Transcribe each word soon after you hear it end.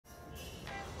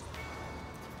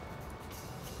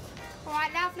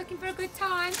right, love? Looking for a good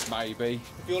time? Maybe.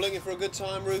 If you're looking for a good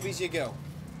time, Ruby's your girl.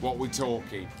 What we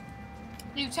talking?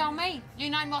 You tell me. You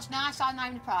name what's nice, I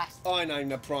name the price. I name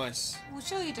the price. Well,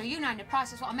 sure you do. You name the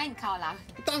price. That's what I meant, Carlo.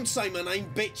 Don't say my name,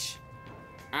 bitch.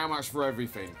 How much for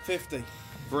everything? 50.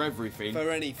 For everything?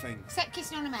 For anything. Except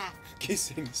kissing on the mouth.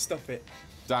 Kissing, stop it.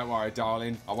 Don't worry,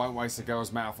 darling. I won't waste a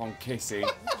girl's mouth on kissing.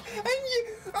 And you...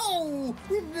 Oh,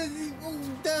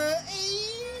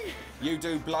 dirty. You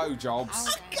do blowjobs.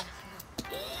 Oh,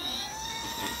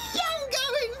 I'm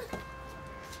going.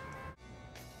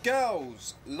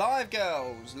 Girls, live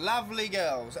girls, lovely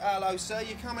girls. Hello, sir,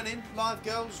 you coming in? Live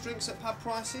girls, drinks at pub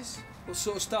prices? What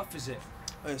sort of stuff is it?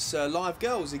 It's live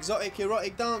girls, exotic,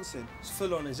 erotic dancing. It's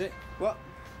full on, is it? What?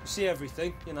 You see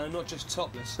everything, you know, not just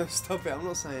topless. Stop it, I'm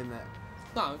not saying that.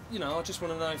 No, you know, I just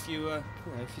want to know if you,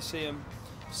 if you see them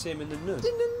in the nude.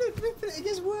 In the nude, it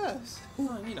gets worse.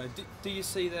 No, you know, do you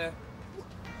see their,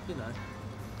 you know?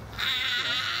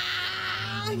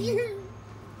 Ah, you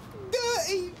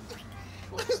dirty.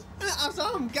 As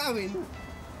I'm going.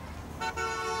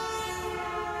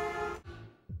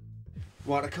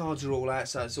 Right, the cards are all out,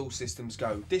 so it's all systems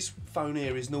go. This phone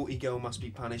here is naughty girl must be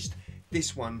punished.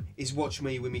 This one is watch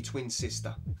me with me twin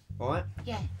sister. Alright?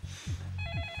 Yeah.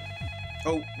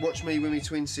 Oh, watch me with me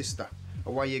twin sister.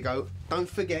 Away you go. Don't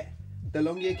forget, the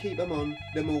longer you keep them on,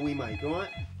 the more we make, alright?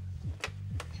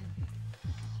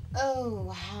 Oh,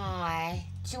 hi.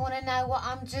 Do you want to know what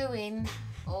I'm doing?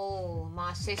 Oh,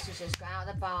 my sister's just got out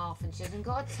of the bath and she hasn't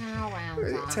got a towel round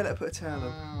her. Tell her to put a towel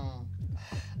on.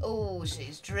 Oh,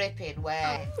 she's dripping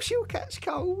wet. Oh, she'll catch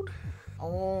cold.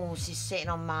 Oh, she's sitting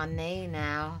on my knee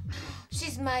now.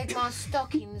 She's made my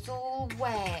stockings all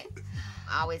wet.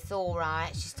 Oh, it's all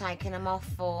right. She's taking them off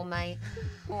for me.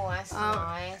 Oh, that's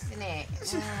nice, isn't it?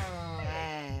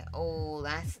 Yeah. Oh,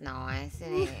 that's nice,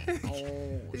 isn't it?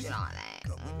 Oh, do you like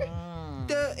that?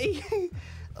 Dirty.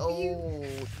 Oh.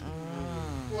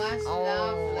 That's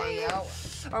lovely. Oh.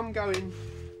 I'm going.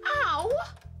 Ow!